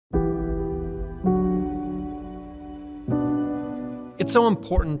It's so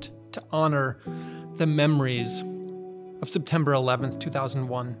important to honor the memories of September 11th,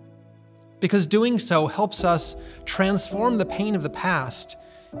 2001, because doing so helps us transform the pain of the past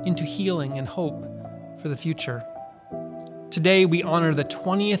into healing and hope for the future. Today, we honor the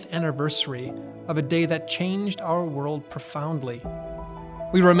 20th anniversary of a day that changed our world profoundly.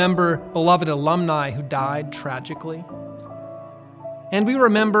 We remember beloved alumni who died tragically. And we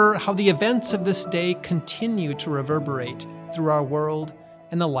remember how the events of this day continue to reverberate through our world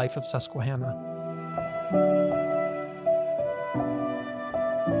and the life of Susquehanna.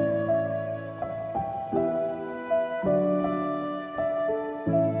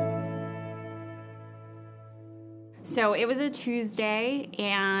 So it was a Tuesday,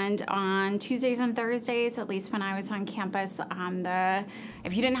 and on Tuesdays and Thursdays, at least when I was on campus,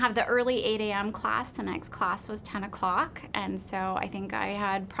 if you didn't have the early 8 a.m. class, the next class was 10 o'clock. And so I think I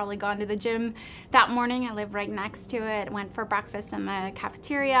had probably gone to the gym that morning. I lived right next to it, went for breakfast in the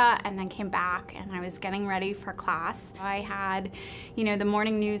cafeteria, and then came back, and I was getting ready for class. I had, the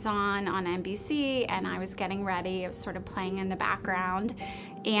morning news on NBC, and I was getting ready. It was sort of playing in the background.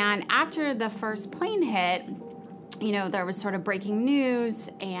 And after the first plane hit, there was sort of breaking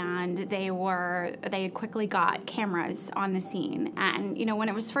news, and they quickly got cameras on the scene. And, when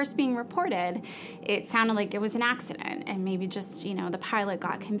it was first being reported, it sounded like it was an accident, and maybe just, the pilot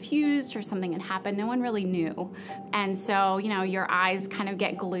got confused or something had happened. No one really knew. And so, your eyes kind of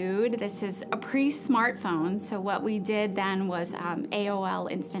get glued. This is a pre-smartphone. So what we did then was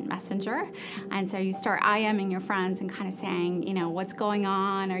AOL Instant Messenger. And so you start IMing your friends and kind of saying, what's going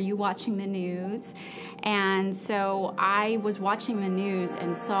on? Are you watching the news? And so I was watching the news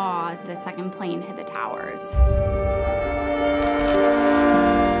and saw the second plane hit the towers.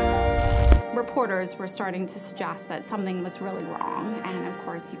 Reporters were starting to suggest that something was really wrong, and of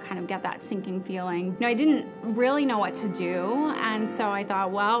course you kind of get that sinking feeling. I didn't really know what to do, and so I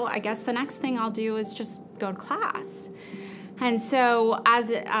thought, well, I guess the next thing I'll do is just go to class. And so, as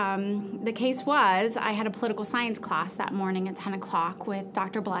the case was, I had a political science class that morning at 10 o'clock with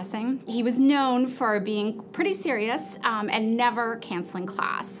Dr. Blessing. He was known for being pretty serious and never canceling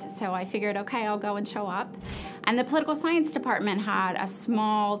class. So I figured, okay, I'll go and show up. And the political science department had a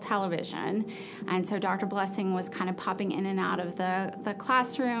small television. And so Dr. Blessing was kind of popping in and out of the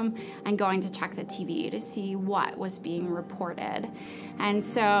classroom and going to check the TV to see what was being reported. And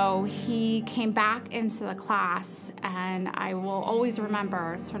so he came back into the class, and I will always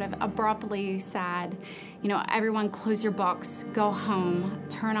remember sort of abruptly said, everyone close your books, go home,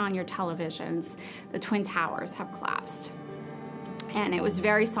 turn on your televisions. The Twin Towers have collapsed. And it was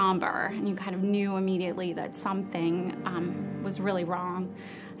very somber, and you kind of knew immediately that something was really wrong.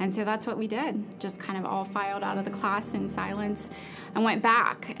 And so that's what we did, just kind of all filed out of the class in silence and went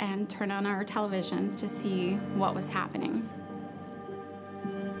back and turned on our televisions to see what was happening.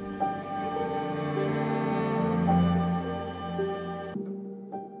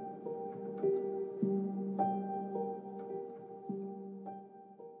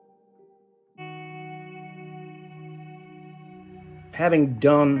 Having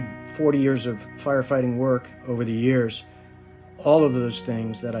done 40 years of firefighting work over the years, all of those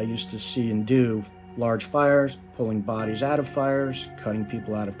things that I used to see and do, large fires, pulling bodies out of fires, cutting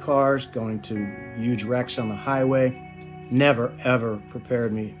people out of cars, going to huge wrecks on the highway, never ever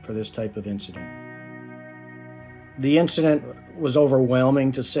prepared me for this type of incident. The incident was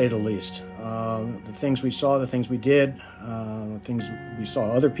overwhelming, to say the least. The things we saw, the things we did, the things we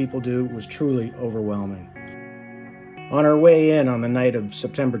saw other people do was truly overwhelming. On our way in on the night of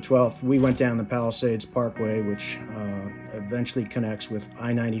September 12th, we went down the Palisades Parkway, which eventually connects with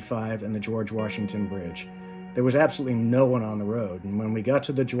I-95 and the George Washington Bridge. There was absolutely no one on the road, and when we got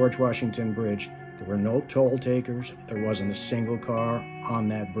to the George Washington Bridge, there were no toll takers. There wasn't a single car on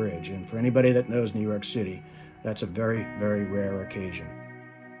that bridge, and for anybody that knows New York City, that's a very, very rare occasion.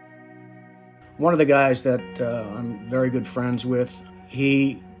 One of the guys that I'm very good friends with,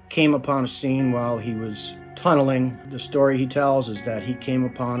 he came upon a scene while he was tunneling. The story he tells is that he came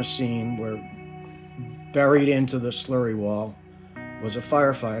upon a scene where buried into the slurry wall was a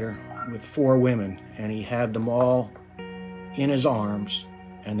firefighter with 4 women, and he had them all in his arms,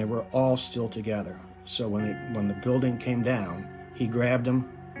 and they were all still together. So when the building came down, he grabbed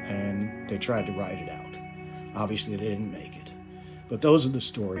them and they tried to ride it out. Obviously they didn't make it. But those are the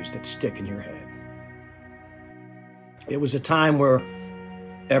stories that stick in your head. It was a time where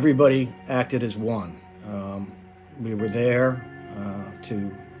everybody acted as one. We were there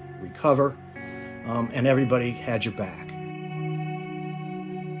to recover, and everybody had your back.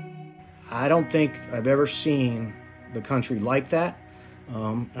 I don't think I've ever seen the country like that,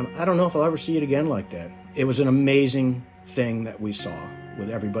 and I don't know if I'll ever see it again like that. It was an amazing thing that we saw with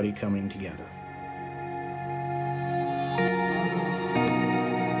everybody coming together.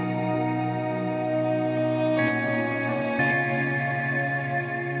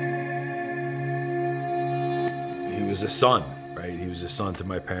 He was a son, right? He was a son to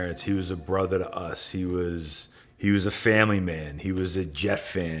my parents. He was a brother to us. He was a family man. He was a Jet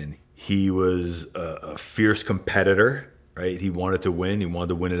fan. He was a fierce competitor, right? He wanted to win. He wanted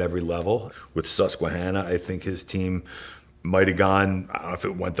to win at every level. With Susquehanna, I think his team might have gone, I don't know if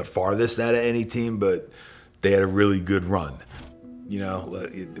it went the farthest out of any team, but they had a really good run. You know,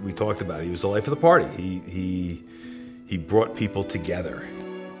 we talked about it. He was the life of the party. He brought people together.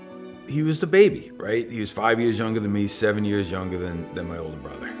 He was the baby, right? He was 5 years younger than me, 7 years younger than my older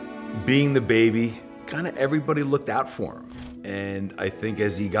brother. Being the baby, kind of everybody looked out for him. And I think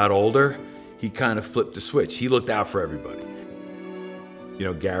as he got older, he kind of flipped the switch. He looked out for everybody. You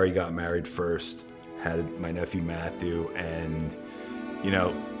know, Gary got married first, had my nephew Matthew, and, you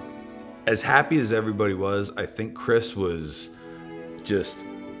know, as happy as everybody was, I think Chris was just,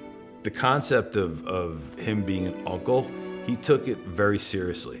 the concept of him being an uncle, he took it very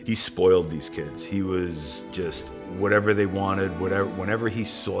seriously. He spoiled these kids. He was just, whatever they wanted, whenever he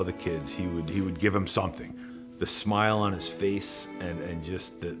saw the kids, he would give them something. The smile on his face and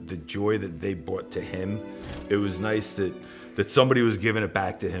just the joy that they brought to him, it was nice that somebody was giving it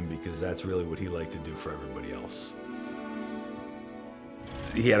back to him, because that's really what he liked to do for everybody else.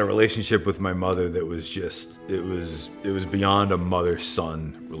 He had a relationship with my mother that was just, it was beyond a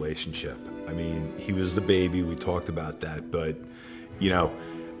mother-son relationship. I mean, he was the baby, we talked about that, but, you know,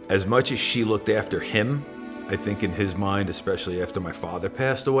 as much as she looked after him, I think in his mind, especially after my father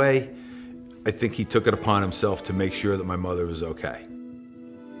passed away, I think he took it upon himself to make sure that my mother was okay.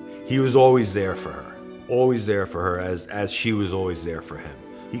 He was always there for her, as she was always there for him.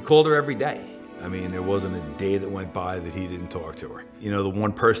 He called her every day. I mean, there wasn't a day that went by that he didn't talk to her. You know, the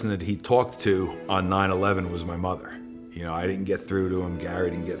one person that he talked to on 9/11 was my mother. You know, I didn't get through to him, Gary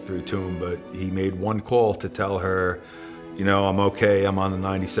didn't get through to him, but he made one call to tell her, you know, I'm okay, I'm on the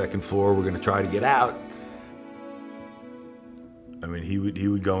 92nd floor, we're gonna try to get out. I mean, he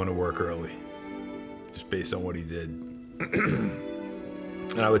would go into work early, just based on what he did.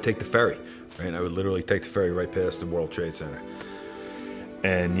 And I would take the ferry, right? I would literally take the ferry right past the World Trade Center.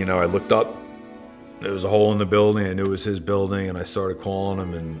 And, you know, I looked up, there was a hole in the building, I knew it was his building, and I started calling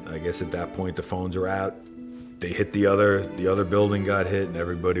him, and I guess at that point the phones were out. They hit the other building got hit, and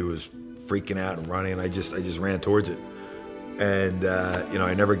everybody was freaking out and running, and I just ran towards it. And, you know,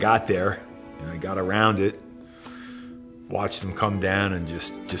 I never got there, and I got around it, watched him come down, and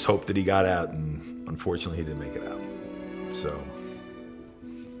just hoped that he got out, and unfortunately he didn't make it out. So,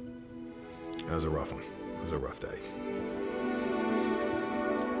 that was a rough one. It was a rough day.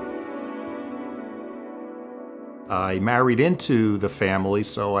 I married into the family,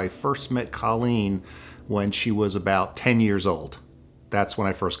 so I first met Colleen when she was about 10 years old. That's when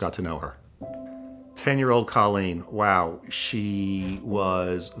I first got to know her. 10-year-old Colleen, wow, she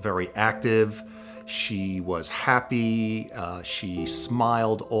was very active, she was happy, she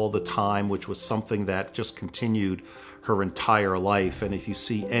smiled all the time, which was something that just continued her entire life. And if you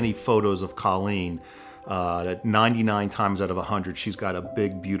see any photos of Colleen, 99 times out of 100, she's got a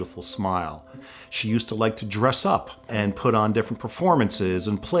big, beautiful smile. She used to like to dress up and put on different performances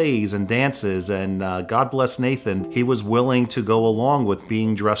and plays and dances, and God bless Nathan, he was willing to go along with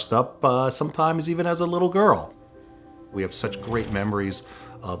being dressed up, sometimes even as a little girl. We have such great memories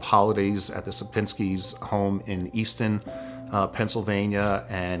of holidays at the Supinski's home in Easton, Pennsylvania,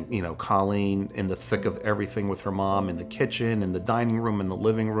 and, you know, Colleen in the thick of everything with her mom, in the kitchen, in the dining room, in the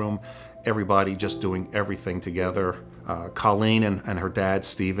living room, everybody just doing everything together. Colleen and her dad,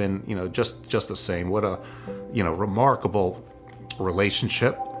 Stephen, you know, just the same. What a, you know, remarkable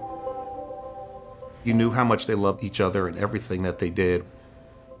relationship. You knew how much they loved each other and everything that they did.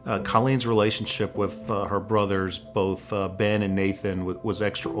 Colleen's relationship with her brothers, both Ben and Nathan, was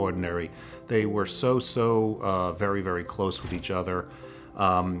extraordinary. They were so very, very close with each other.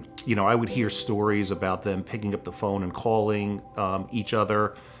 You know, I would hear stories about them picking up the phone and calling each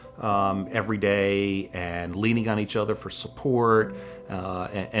other every day and leaning on each other for support,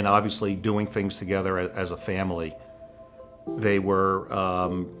 and obviously doing things together as a family. They were,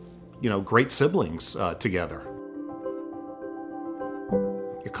 you know, great siblings together.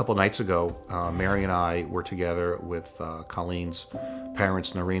 A couple nights ago, Mary and I were together with Colleen's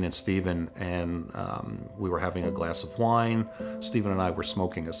parents, Noreen and Stephen, and we were having a glass of wine. Stephen and I were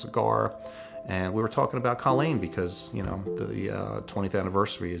smoking a cigar, and we were talking about Colleen because, you know, the 20th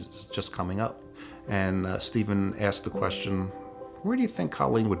anniversary is just coming up. And Stephen asked the question, where do you think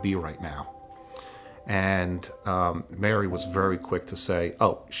Colleen would be right now? And Mary was very quick to say,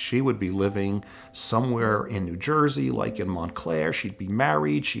 oh, she would be living somewhere in New Jersey, like in Montclair. She'd be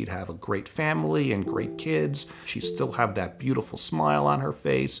married. She'd have a great family and great kids. She'd still have that beautiful smile on her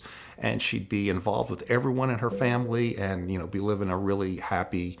face. And she'd be involved with everyone in her family and, be living a really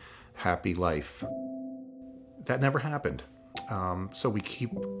happy life. That never happened. So we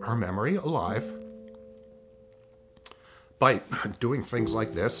keep her memory alive by doing things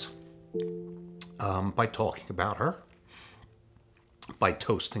like this. By talking about her, by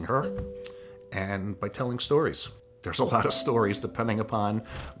toasting her, and by telling stories. There's a lot of stories depending upon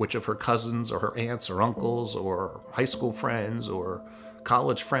which of her cousins or her aunts or uncles or high school friends or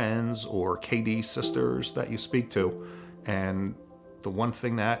college friends or KD sisters that you speak to. And the one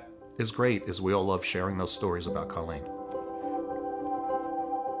thing that is great is we all love sharing those stories about Colleen.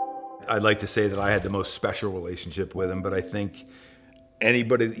 I'd like to say that I had the most special relationship with him, but I think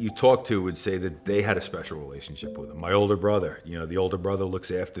anybody that you talk to would say that they had a special relationship with him. My older brother, the older brother looks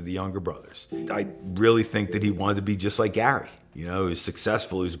after the younger brothers. I really think that he wanted to be just like Gary. He was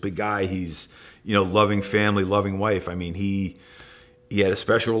successful, he was a big guy, he's, loving family, loving wife. I mean, he had a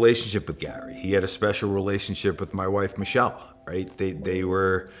special relationship with Gary. He had a special relationship with my wife, Michelle, right? They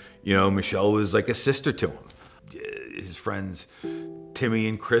were, Michelle was like a sister to him. His friends, Timmy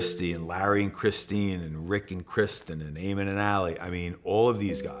and Christy and Larry and Christine and Rick and Kristen and Eamon and Allie. I mean, all of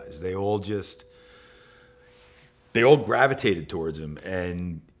these guys, they all gravitated towards him,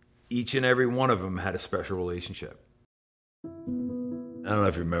 and each and every one of them had a special relationship. I don't know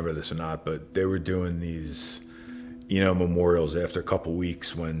if you remember this or not, but they were doing these, memorials after a couple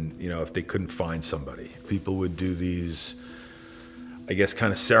weeks when, if they couldn't find somebody, people would do these, I guess,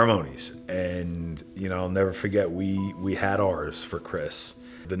 kind of ceremonies. And, I'll never forget, we had ours for Chris.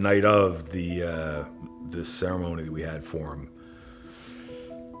 The night of the ceremony that we had for him,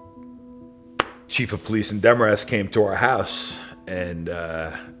 Chief of Police in Demarest came to our house and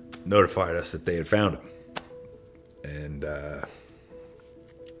notified us that they had found him. And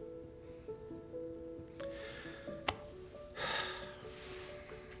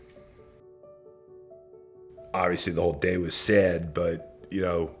obviously the whole day was sad, but,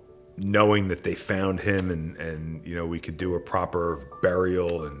 knowing that they found him and we could do a proper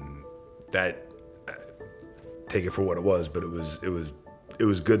burial, and that, take it for what it was, but it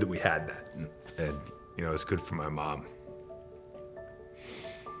was good that we had that. And it's good for my mom.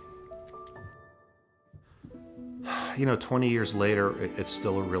 20 years later, it's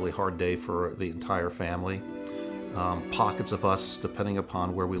still a really hard day for the entire family. Pockets of us, depending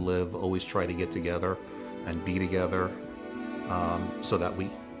upon where we live, always try to get together and be together so that we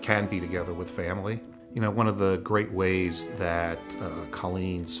can be together with family. One of the great ways that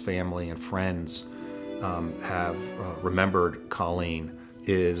Colleen's family and friends have remembered Colleen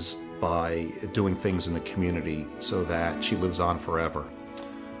is by doing things in the community so that she lives on forever.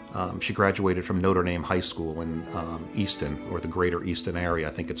 She graduated from Notre Dame High School in Easton, or the greater Easton area.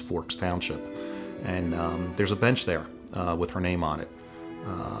 I think it's Forks Township. And there's a bench there with her name on it.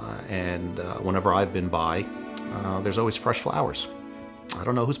 And whenever I've been by, there's always fresh flowers. I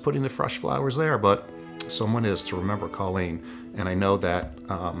don't know who's putting the fresh flowers there, but someone is, to remember Colleen. And I know that,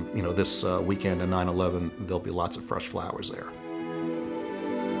 this weekend in 9/11, there'll be lots of fresh flowers there.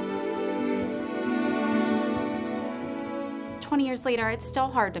 Years later, it's still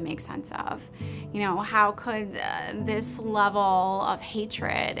hard to make sense of. How could this level of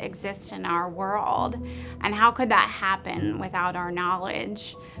hatred exist in our world? And how could that happen without our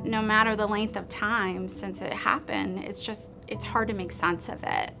knowledge? No matter the length of time since it happened, it's hard to make sense of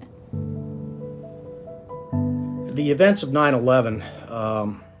it. The events of 9/11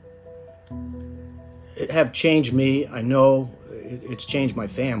 have changed me. I know it's changed my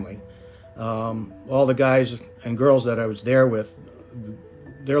family. All the guys and girls that I was there with,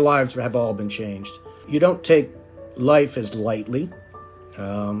 their lives have all been changed. You don't take life as lightly.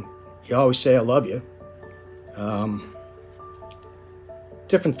 You always say, I love you.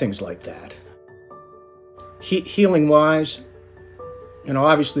 Different things like that. Healing-wise,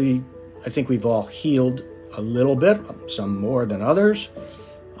 obviously, I think we've all healed a little bit, some more than others,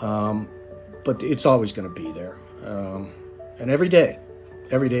 but it's always going to be there. And every day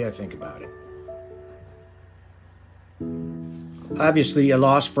I think about it. Obviously, I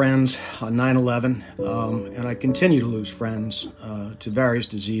lost friends on 9/11, and I continue to lose friends to various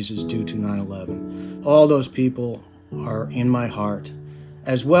diseases due to 9/11. All those people are in my heart,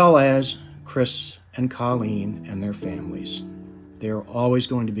 as well as Chris and Colleen and their families. They're always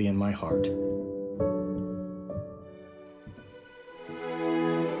going to be in my heart.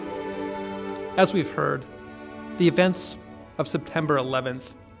 As we've heard, the events of September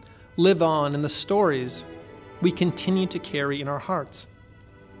 11th live on in the stories we continue to carry in our hearts.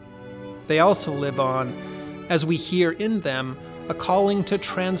 They also live on as we hear in them a calling to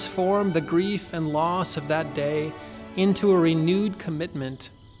transform the grief and loss of that day into a renewed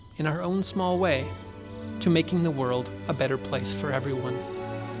commitment, in our own small way, to making the world a better place for everyone.